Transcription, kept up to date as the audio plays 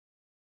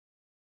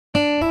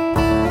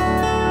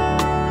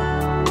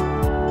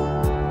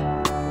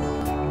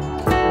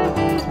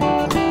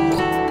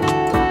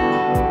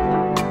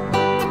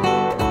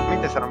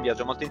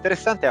viaggio molto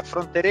interessante.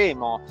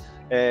 Affronteremo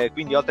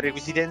quindi, oltre ai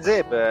requisiti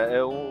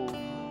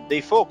nZEB,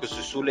 dei focus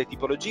sulle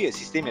tipologie,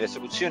 sistemi e le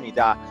soluzioni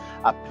da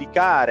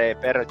applicare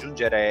per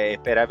raggiungere e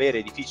per avere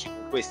edifici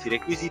con questi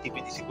requisiti,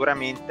 quindi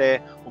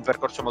sicuramente un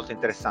percorso molto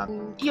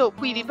interessante. Io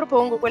qui vi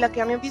propongo quella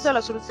che a mio avviso è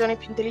la soluzione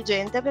più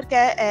intelligente,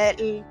 perché è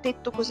il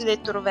tetto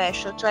cosiddetto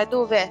rovescio, cioè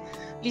dove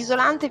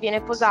l'isolante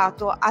viene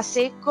posato a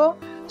secco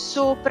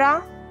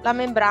sopra la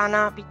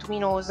membrana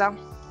bituminosa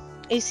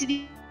e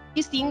si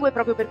distingue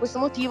proprio per questo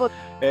motivo.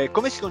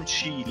 Come si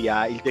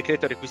concilia il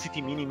decreto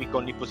requisiti minimi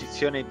con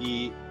l'imposizione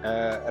di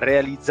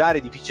realizzare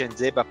edifici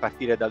nZEB a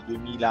partire dal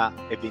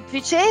 2020?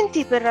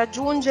 Sufficienti per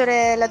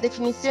raggiungere la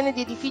definizione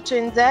di edificio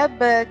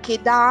nZEB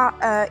che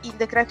dà il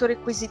decreto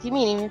requisiti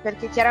minimi,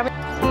 perché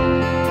chiaramente